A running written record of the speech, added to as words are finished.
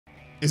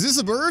Is this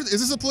a bird? Is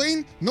this a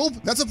plane? Nope,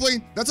 that's a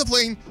plane. That's a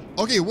plane.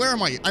 Okay, where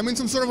am I? I'm in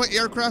some sort of an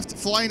aircraft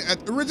flying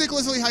at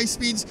ridiculously high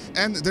speeds,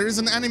 and there is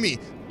an enemy.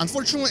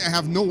 Unfortunately, I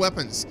have no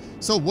weapons.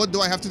 So what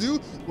do I have to do?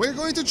 We're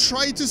going to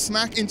try to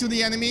smack into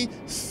the enemy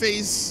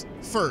face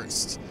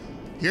first.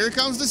 Here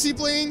comes the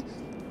seaplane,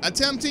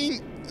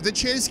 attempting the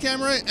chase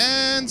camera,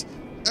 and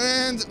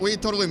we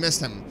totally missed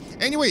him.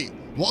 Anyway,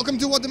 welcome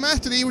to What the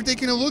Math. Today we're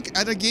taking a look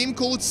at a game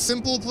called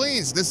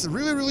SimplePlanes. This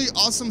really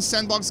awesome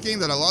sandbox game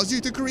that allows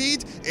you to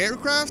create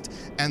aircraft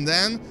and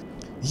then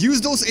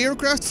use those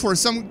aircraft for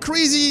some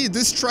crazy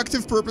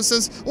destructive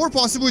purposes, or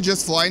possibly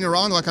just flying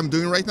around like I'm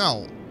doing right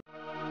now.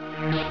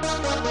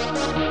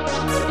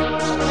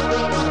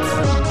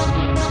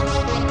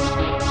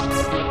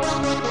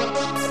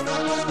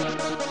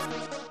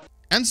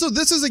 And so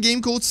this is a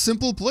game called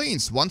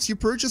SimplePlanes. Once you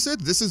purchase it,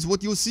 this is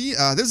what you'll see.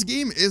 This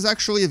game is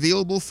actually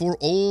available for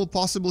all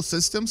possible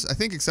systems, I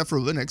think except for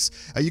Linux.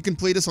 You can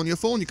play this on your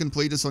phone, you can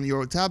play this on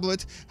your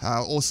tablet,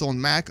 also on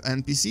Mac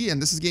and PC,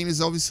 and this game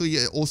is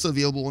obviously also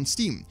available on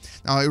Steam.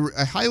 Now,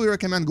 I highly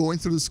recommend going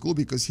through the school,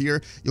 because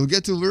here you'll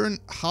get to learn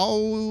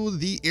how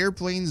the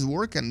airplanes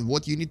work and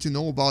what you need to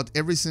know about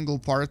every single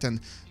part, and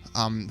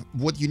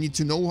what you need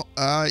to know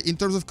in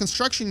terms of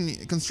constructing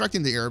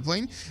the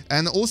airplane.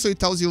 And also it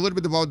tells you a little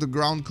bit about the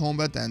ground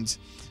combat and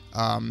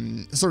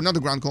sorry, not the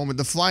ground combat,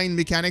 the flying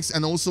mechanics,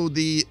 and also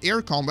the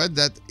air combat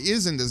that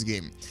is in this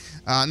game.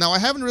 Now, I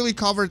haven't really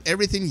covered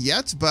everything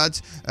yet,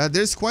 but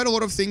there's quite a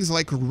lot of things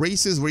like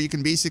races where you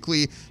can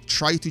basically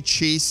try to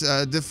chase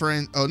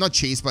not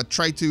chase, but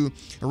try to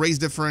race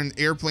different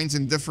airplanes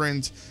in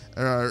different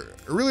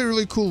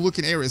really cool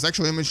looking areas.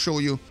 Actually, let me show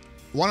you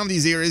one of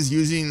these areas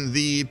using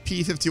the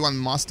P-51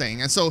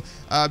 Mustang. And so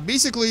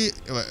basically,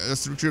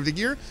 let's retrieve the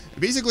gear.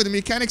 Basically, the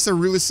mechanics are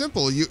really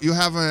simple. You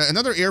have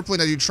another airplane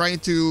that you're trying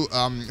to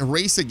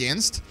race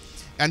against,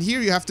 and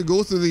here you have to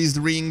go through these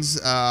rings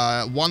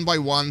one by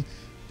one,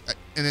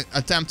 and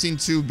attempting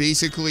to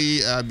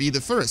basically be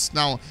the first.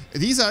 Now,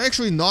 these are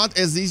actually not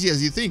as easy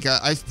as you think.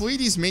 I've played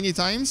these many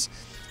times,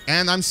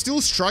 and I'm still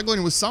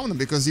struggling with some of them,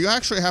 because you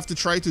actually have to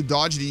try to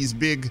dodge these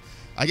big,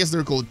 I guess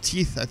they're called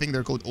teeth. I think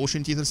they're called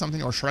ocean teeth or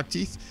something, or shark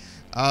teeth.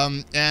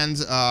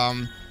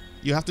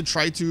 You have to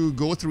try to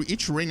go through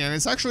each ring, and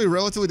it's actually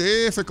relatively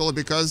difficult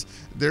because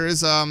there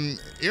is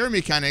air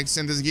mechanics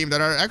in this game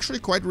that are actually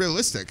quite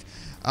realistic.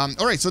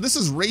 Alright, so this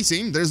is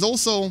racing. There's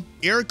also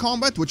air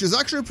combat, which is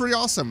actually pretty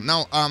awesome.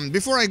 Now,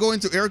 before I go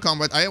into air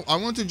combat, I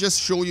want to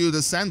just show you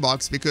the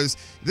sandbox, because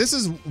this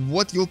is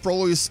what you'll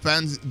probably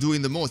spend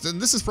doing the most.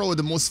 And this is probably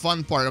the most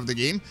fun part of the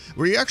game,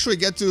 where you actually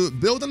get to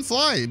build and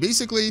fly.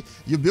 Basically,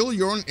 you build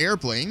your own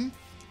airplane.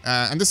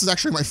 And this is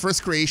actually my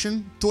first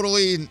creation.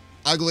 Totally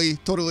ugly,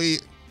 totally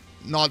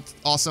not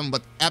awesome,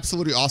 but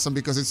absolutely awesome,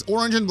 because it's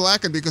orange and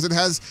black, and because it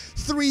has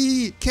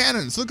 3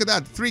 cannons. Look at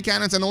that, 3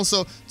 cannons, and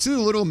also 2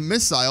 little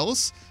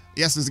missiles.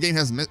 Yes, this game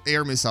has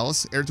air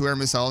missiles, air-to-air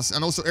missiles,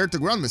 and also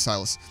air-to-ground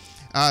missiles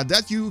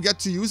that you get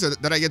to use,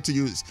 that I get to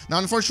use. Now,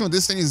 unfortunately,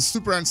 this thing is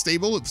super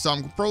unstable, so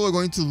I'm probably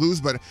going to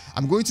lose, but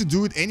I'm going to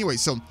do it anyway.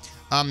 So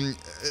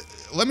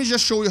let me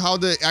just show you how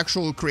the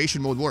actual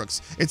creation mode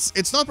works.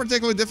 It's not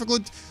particularly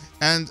difficult.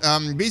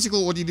 And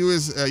basically what you do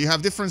is you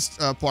have different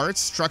parts,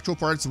 structural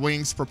parts,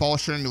 wings,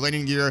 propulsion,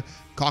 landing gear,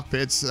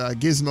 cockpits,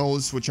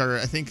 gizmos, which are,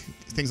 I think,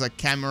 things like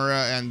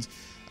camera and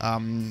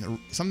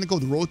something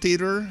called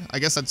rotator. I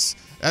guess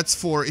that's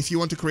for if you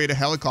want to create a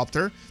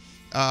helicopter.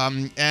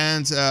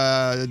 And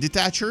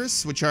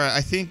detachers, which are,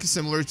 I think,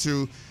 similar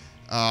to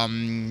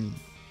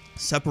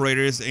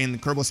separators in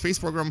Kerbal Space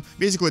Program.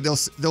 Basically,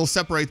 they'll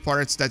separate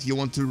parts that you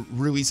want to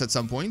release at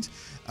some point.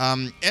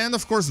 And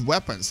of course,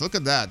 weapons. Look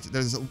at that.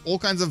 There's all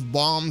kinds of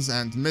bombs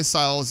and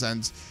missiles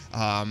and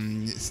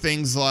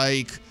things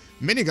like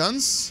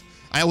miniguns.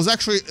 I was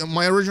actually,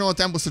 my original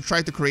attempt was to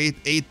try to create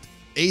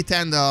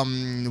A-10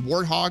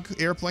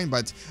 Warthog airplane,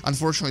 but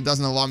unfortunately it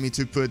doesn't allow me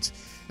to put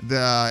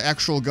the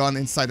actual gun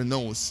inside the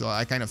nose, so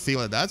I kind of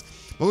failed at that.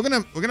 But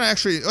we're gonna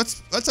actually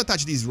let's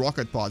attach these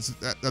rocket pods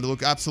that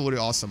look absolutely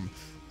awesome.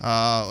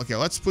 Okay,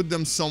 let's put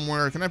them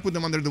somewhere. Can I put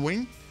them under the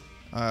wing?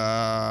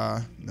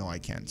 No, I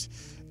can't.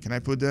 Can I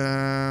put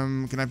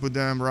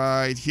them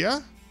right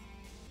here?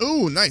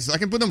 Oh, nice. I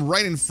can put them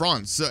right in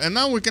front. So, and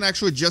now we can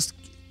actually just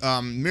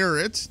mirror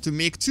it to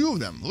make 2 of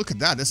them. Look at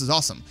that. This is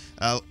awesome.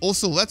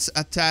 Also, let's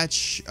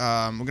attach,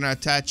 we're going to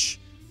attach,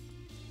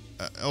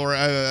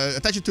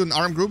 attach it to an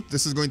arm group.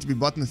 This is going to be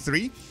button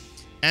 3.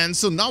 And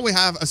so now we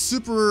have a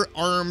super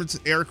armed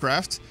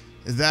aircraft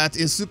that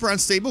is super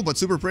unstable, but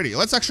super pretty.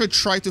 Let's actually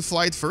try to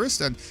fly it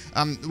first. And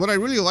what I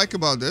really like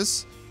about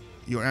this,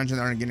 your engine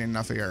aren't getting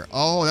enough air.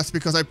 Oh, that's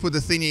because I put the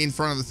thingy in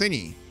front of the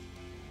thingy.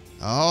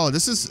 Oh,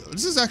 this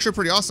is actually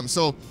pretty awesome.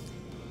 So,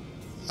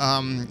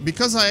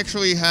 because I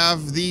actually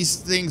have these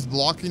things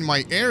blocking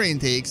my air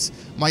intakes,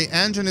 my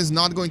engine is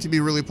not going to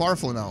be really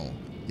powerful now.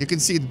 You can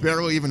see it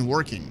barely even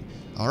working.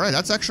 All right,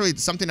 that's actually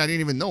something I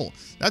didn't even know.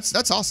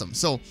 That's awesome.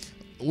 So,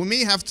 we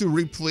may have to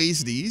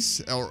replace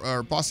these,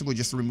 or possibly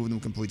just remove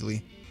them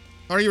completely.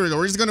 All right, here we go.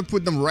 We're just gonna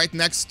put them right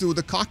next to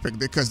the cockpit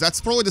because that's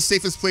probably the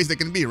safest place they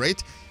can be,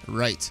 right?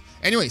 Right.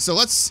 Anyway, so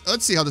let's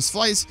see how this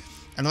flies,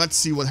 and let's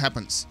see what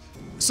happens.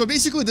 So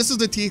basically, this is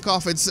the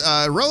takeoff. It's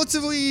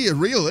relatively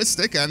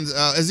realistic, and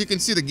as you can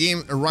see, the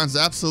game runs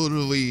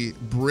absolutely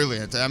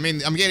brilliant. I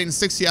mean, I'm getting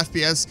 60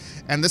 FPS,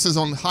 and this is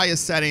on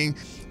highest setting,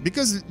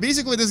 because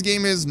basically this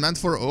game is meant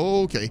for,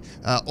 all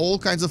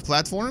kinds of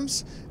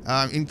platforms,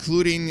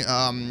 including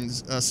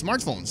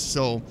smartphones.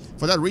 So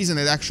for that reason,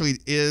 it actually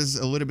is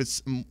a little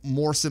bit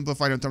more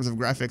simplified in terms of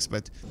graphics,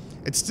 but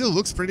it still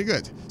looks pretty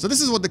good. So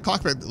this is what the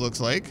cockpit looks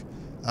like.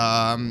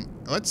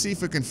 Let's see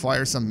if we can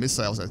fire some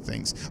missiles at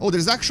things. Oh,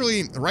 there's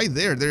actually, right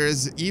there, there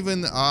is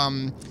even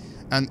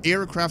an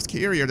aircraft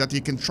carrier that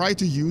you can try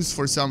to use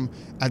for some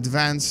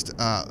advanced,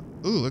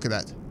 ooh, look at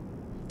that.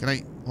 Can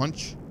I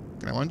launch?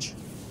 Can I launch?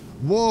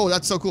 Whoa,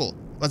 that's so cool.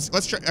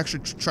 Let's actually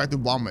try to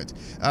bomb it.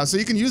 So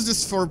you can use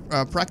this for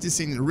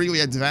practicing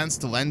really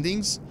advanced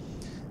landings.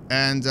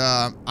 And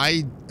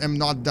I am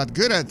not that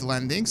good at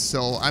landings,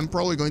 so I'm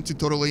probably going to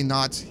totally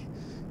not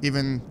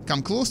even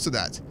come close to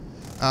that.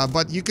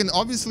 But you can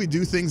obviously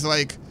do things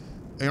like,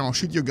 you know,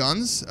 shoot your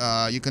guns.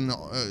 You can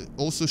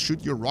also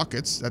shoot your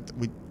rockets that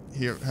we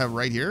have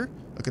right here.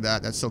 Look at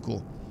that. That's so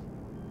cool.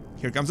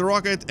 Here comes the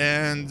rocket,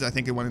 and I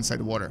think it went inside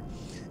the water.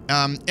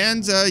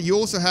 And you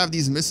also have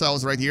these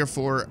missiles right here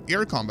for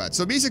air combat.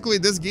 So basically,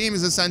 this game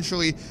is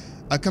essentially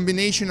a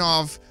combination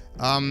of,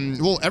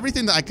 well,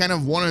 everything that I kind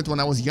of wanted when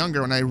I was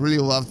younger, when I really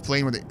loved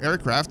playing with the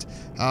aircraft.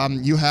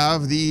 You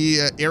have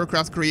the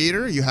aircraft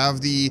creator, you have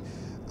the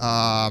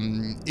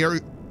air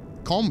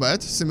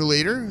combat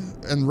simulator,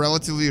 and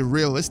relatively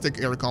realistic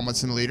air combat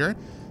simulator.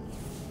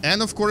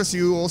 And of course,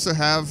 you also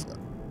have...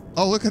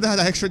 Oh, look at that,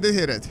 I actually did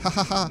hit it. Ha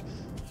ha ha.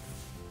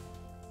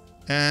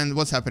 And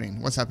what's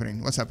happening? What's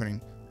happening? What's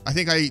happening? I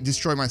think I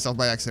destroyed myself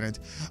by accident.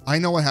 I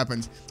know what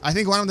happened. I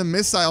think one of the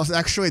missiles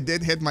actually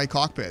did hit my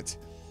cockpit,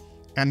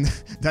 and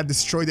that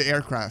destroyed the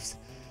aircraft.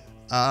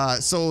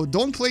 So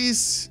don't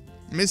place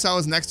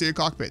missiles next to your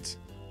cockpit.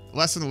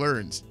 Lesson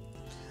learned.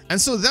 And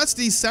so that's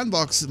the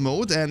Sandbox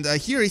mode, and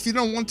here, if you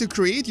don't want to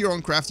create your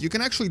own craft, you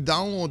can actually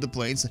download the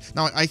planes.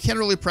 Now, I can't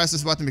really press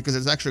this button because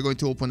it's actually going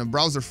to open a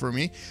browser for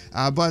me,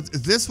 but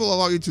this will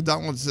allow you to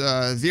download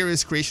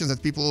various creations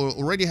that people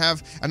already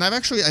have, and I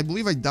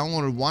believe I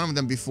downloaded one of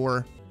them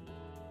before.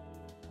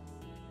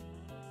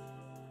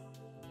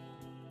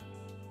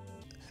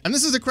 And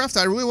this is the craft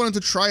I really wanted to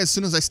try as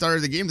soon as I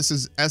started the game. This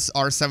is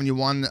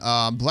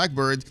SR-71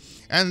 Blackbird,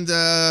 and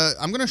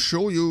I'm gonna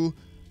show you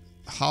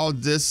how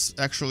this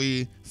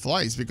actually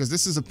flies, because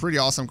this is a pretty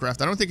awesome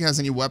craft. I don't think it has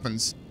any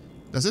weapons.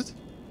 Does it?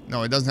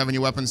 No, it doesn't have any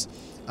weapons.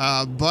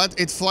 But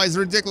it flies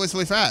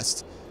ridiculously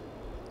fast.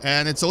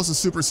 And it's also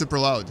super, super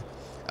loud.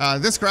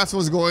 This craft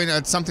was going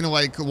at something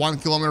like 1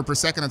 kilometer per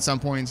second at some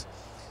point.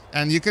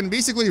 And you can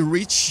basically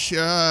reach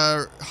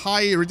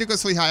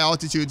ridiculously high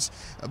altitudes.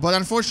 But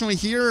unfortunately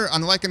here,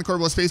 unlike in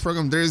Kerbal Space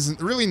Program, there's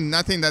really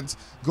nothing that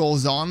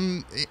goes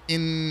on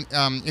in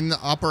the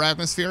upper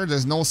atmosphere.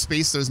 There's no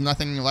space, there's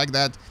nothing like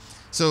that.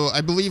 So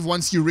I believe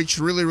once you reach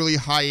really, really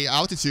high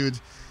altitude,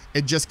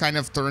 it just kind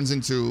of turns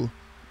into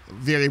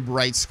very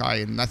bright sky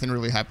and nothing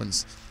really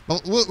happens.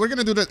 But we're going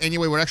to do that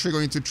anyway. We're actually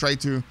going to try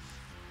to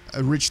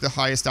reach the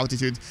highest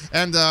altitude.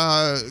 And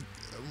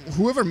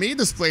whoever made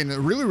this plane,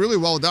 really, really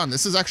well done.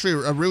 This is actually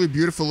a really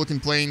beautiful looking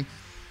plane.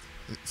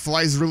 It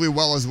flies really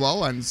well as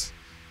well, and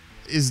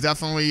is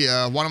definitely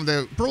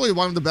probably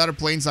one of the better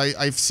planes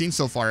I've seen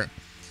so far.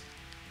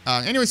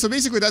 Anyway, so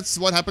basically that's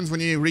what happens when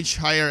you reach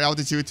higher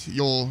altitude.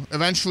 You'll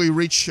eventually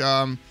reach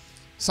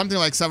something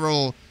like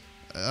several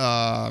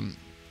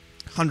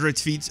hundred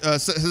feet,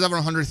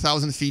 several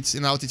 100,000 feet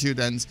in altitude,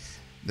 and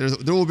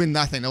there will be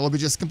nothing. It will be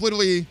just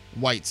completely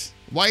white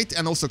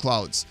and also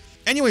clouds.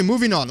 Anyway,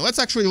 moving on, let's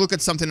actually look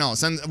at something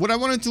else. And what I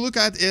wanted to look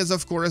at is,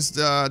 of course,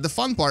 the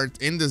fun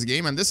part in this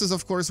game, and this is,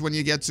 of course, when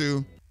you get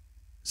to...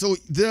 So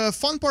the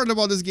fun part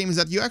about this game is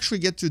that you actually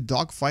get to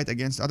dogfight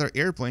against other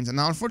airplanes. And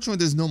now, unfortunately,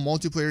 there's no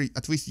multiplayer,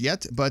 at least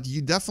yet, but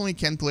you definitely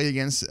can play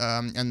against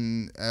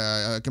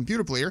a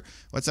computer player.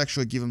 Let's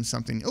actually give him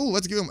something. Oh,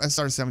 let's give him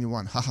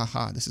SR-71. Ha ha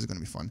ha, this is going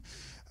to be fun.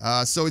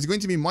 So it's going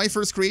to be my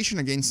first creation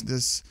against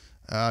this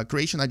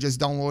creation I just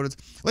downloaded.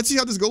 Let's see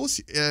how this goes.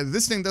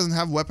 This thing doesn't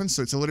have weapons,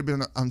 so it's a little bit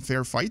of an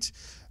unfair fight,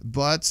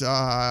 but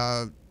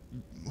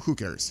who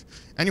cares?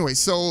 Anyway,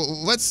 so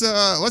let's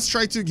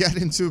try to get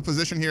into a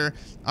position here.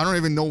 I don't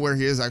even know where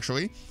he is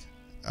actually.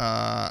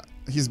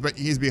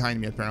 He's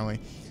behind me apparently.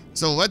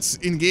 So let's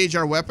engage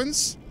our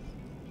weapons.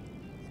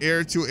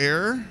 Air to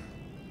air.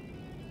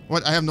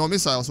 What? I have no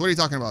missiles. What are you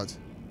talking about?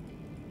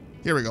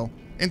 Here we go.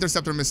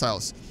 Interceptor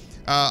missiles.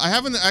 I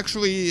haven't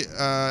actually.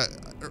 I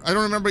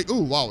don't remember.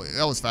 Oh wow,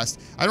 that was fast.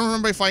 I don't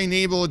remember if I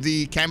enabled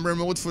the camera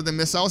mode for the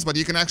missiles, but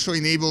you can actually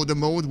enable the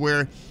mode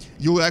where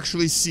you'll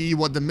actually see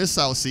what the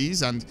missile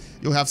sees, and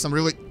you'll have some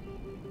really...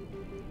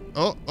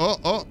 Oh.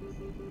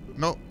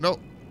 No.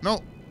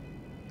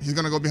 He's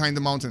gonna go behind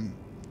the mountain.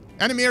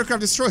 Enemy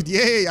aircraft destroyed.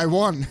 Yay, I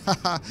won.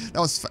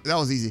 that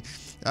was easy.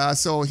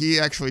 So he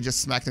actually just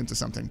smacked into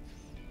something.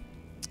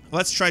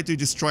 Let's try to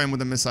destroy him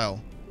with a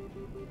missile.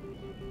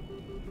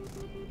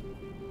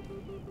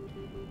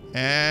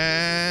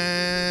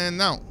 And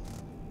now.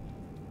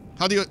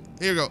 How do you...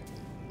 Here you go.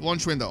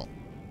 Launch window.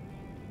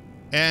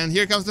 And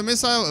here comes the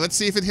missile. Let's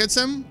see if it hits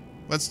him.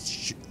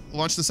 Let's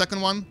launch the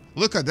second one.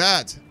 Look at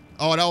that.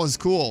 Oh, that was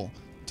cool.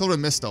 Totally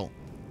missed though.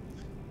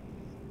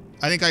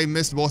 I think I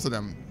missed both of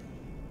them.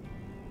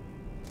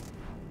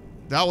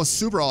 That was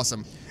super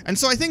awesome. And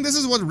so I think this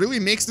is what really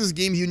makes this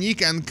game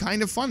unique and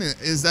kind of fun,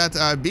 is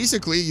that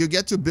basically you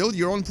get to build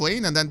your own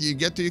plane and then you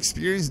get to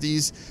experience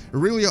these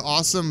really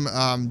awesome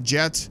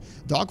jet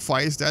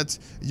dogfights that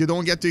you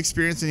don't get to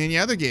experience in any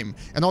other game.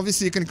 And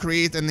obviously you can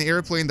create an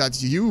airplane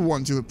that you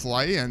want to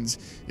fly, and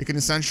you can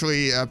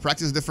essentially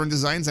practice different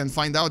designs and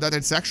find out that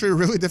it's actually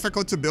really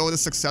difficult to build a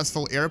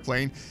successful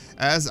airplane,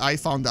 as I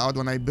found out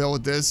when I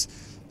built this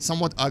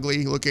somewhat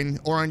ugly looking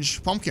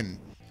orange pumpkin.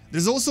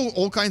 There's also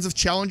all kinds of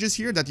challenges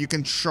here that you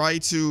can try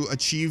to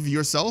achieve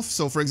yourself.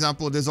 So for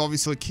example, there's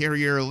obviously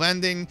carrier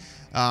landing,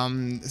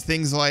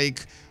 things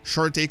like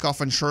short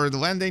takeoff and short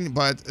landing,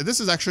 but this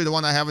is actually the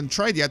one I haven't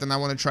tried yet and I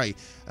want to try.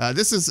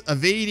 This is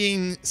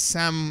evading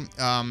SAM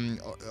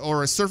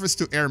or surface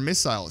to air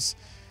missiles.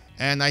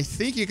 And I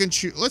think you can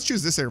choose, let's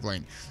choose this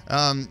airplane.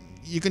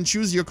 You can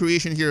choose your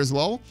creation here as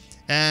well.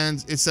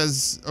 And it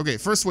says, okay,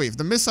 first wave.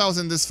 The missiles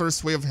in this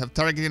first wave have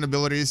targeting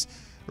abilities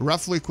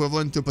roughly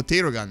equivalent to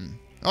potato gun.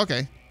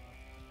 Okay.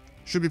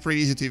 Should be pretty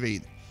easy to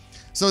evade.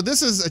 So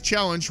this is a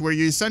challenge where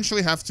you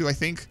essentially have to, I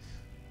think,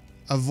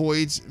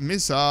 avoid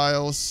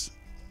missiles.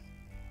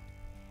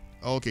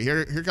 Okay,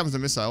 here comes the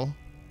missile.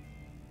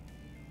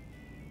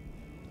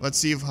 Let's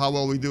see how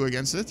well we do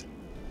against it.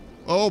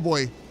 Oh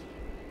boy.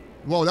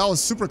 Whoa, that was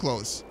super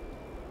close.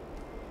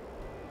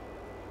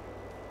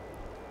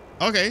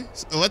 Okay,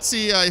 so let's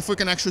see if we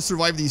can actually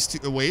survive these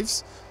two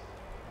waves.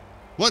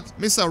 What?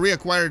 Missile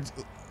reacquired.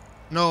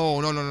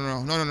 No.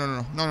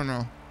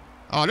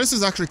 Oh, this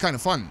is actually kind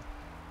of fun.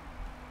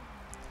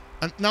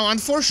 And now,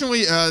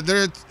 unfortunately, I'm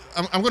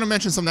going to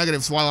mention some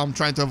negatives while I'm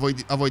trying to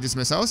avoid these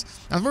missiles.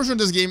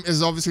 Unfortunately, this game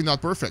is obviously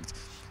not perfect.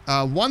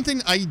 One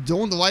thing I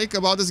don't like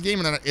about this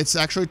game, and it's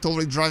actually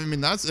totally driving me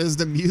nuts, is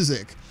the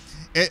music.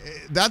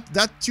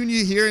 That tune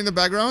you hear in the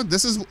background,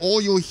 this is all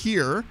you'll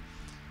hear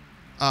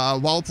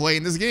while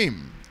playing this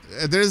game.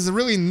 There's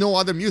really no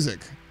other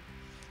music.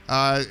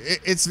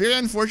 It's very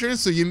unfortunate,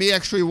 so you may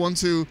actually want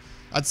to,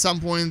 at some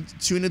point,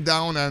 tune it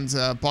down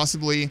and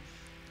possibly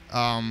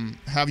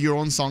have your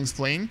own songs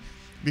playing,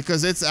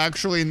 because it's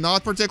actually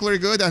not particularly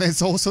good and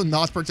it's also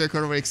not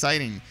particularly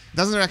exciting. It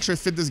doesn't actually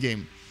fit this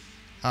game.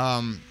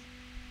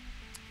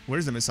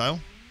 Where's the missile?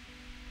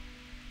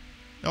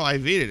 Oh, I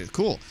evaded it.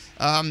 Cool.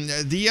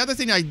 The other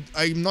thing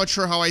I'm not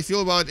sure how I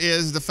feel about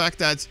is the fact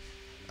that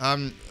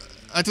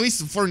at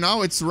least for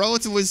now, it's a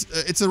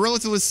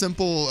relatively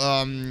simple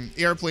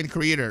airplane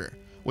creator.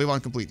 Wave on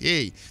complete.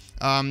 Yay.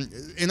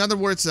 In other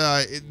words,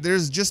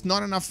 there's just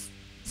not enough,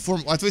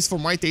 at least for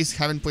my taste,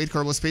 haven't played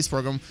Kerbal Space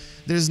Program,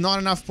 there's not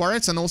enough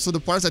parts, and also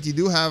the parts that you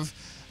do have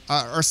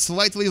are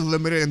slightly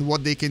limited in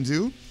what they can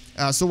do.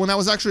 So when I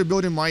was actually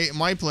building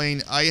my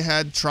plane, I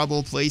had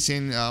trouble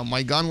placing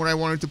my gun where I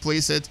wanted to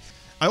place it.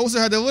 I also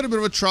had a little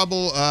bit of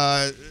trouble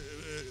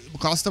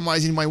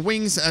customizing my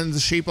wings and the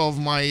shape of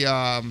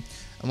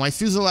my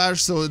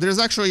fuselage, so there's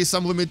actually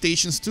some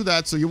limitations to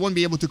that, so you won't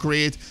be able to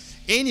create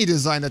any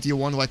design that you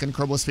want, like in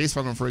Kerbal Space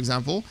Program, for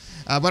example.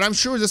 But I'm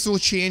sure this will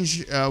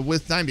change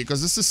with time,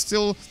 because this is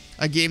still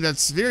a game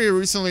that's very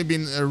recently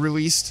been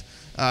released.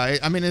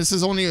 I mean, this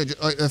is only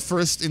a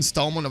first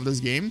installment of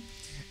this game,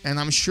 and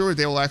I'm sure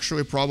they will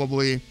actually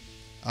probably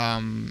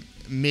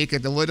make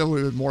it a little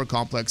bit more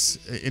complex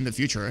in the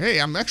future. Hey,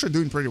 I'm actually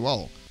doing pretty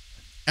well.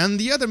 And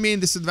the other main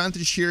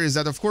disadvantage here is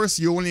that, of course,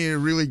 you only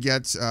really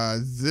get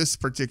this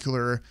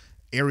particular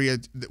area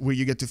where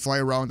you get to fly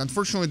around.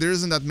 Unfortunately, there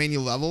isn't that many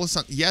levels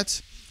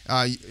yet.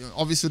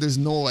 Obviously, there's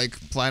no like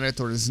planet,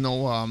 or there's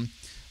no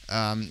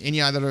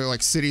any other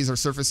like cities or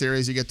surface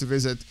areas you get to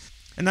visit.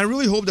 And I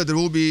really hope that there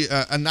will be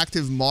an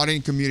active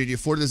modding community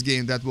for this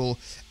game that will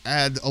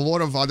add a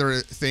lot of other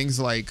things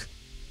like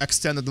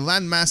extended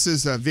land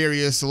masses,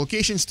 various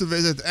locations to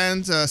visit,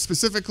 and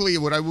specifically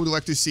what I would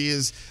like to see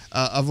is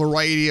a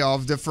variety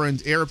of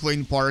different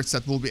airplane parts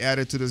that will be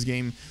added to this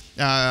game.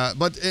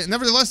 But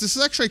nevertheless, this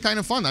is actually kind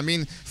of fun. I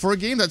mean, for a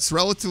game that's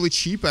relatively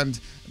cheap and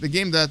the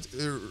game that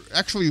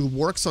actually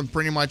works on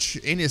pretty much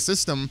any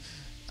system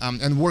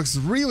and works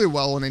really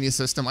well on any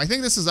system, I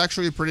think this is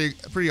actually a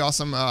pretty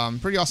awesome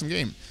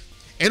game.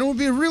 And it would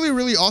be really,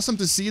 really awesome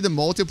to see the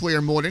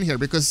multiplayer mode in here,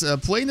 because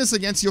playing this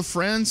against your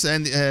friends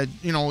and,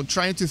 you know,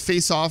 trying to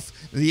face off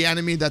the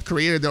enemy that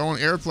created their own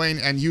airplane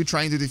and you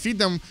trying to defeat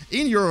them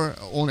in your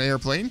own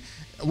airplane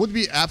would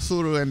be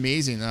absolutely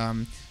amazing.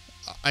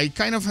 I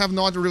kind of have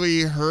not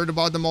really heard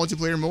about the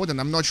multiplayer mode, and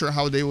I'm not sure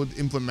how they would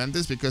implement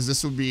this, because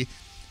this would be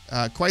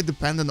quite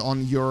dependent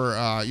on your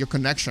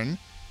connection.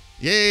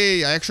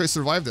 Yay, I actually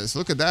survived this.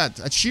 Look at that.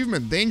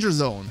 Achievement, Danger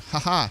Zone.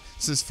 Haha,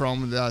 this is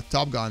from the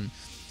Top Gun.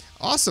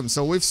 Awesome,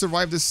 so we've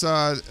survived this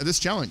this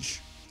challenge.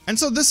 And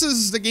so this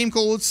is the game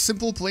called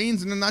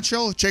SimplePlanes in a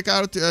nutshell. Check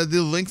out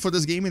the link for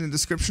this game in the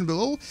description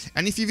below.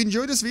 And if you've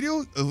enjoyed this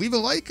video, leave a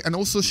like and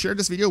also share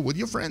this video with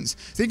your friends.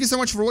 Thank you so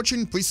much for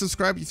watching. Please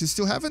subscribe if you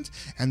still haven't.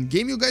 And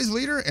game you guys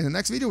later. In the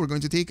next video, we're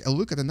going to take a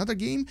look at another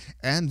game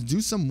and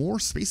do some more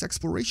space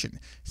exploration.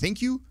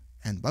 Thank you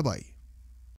and bye-bye.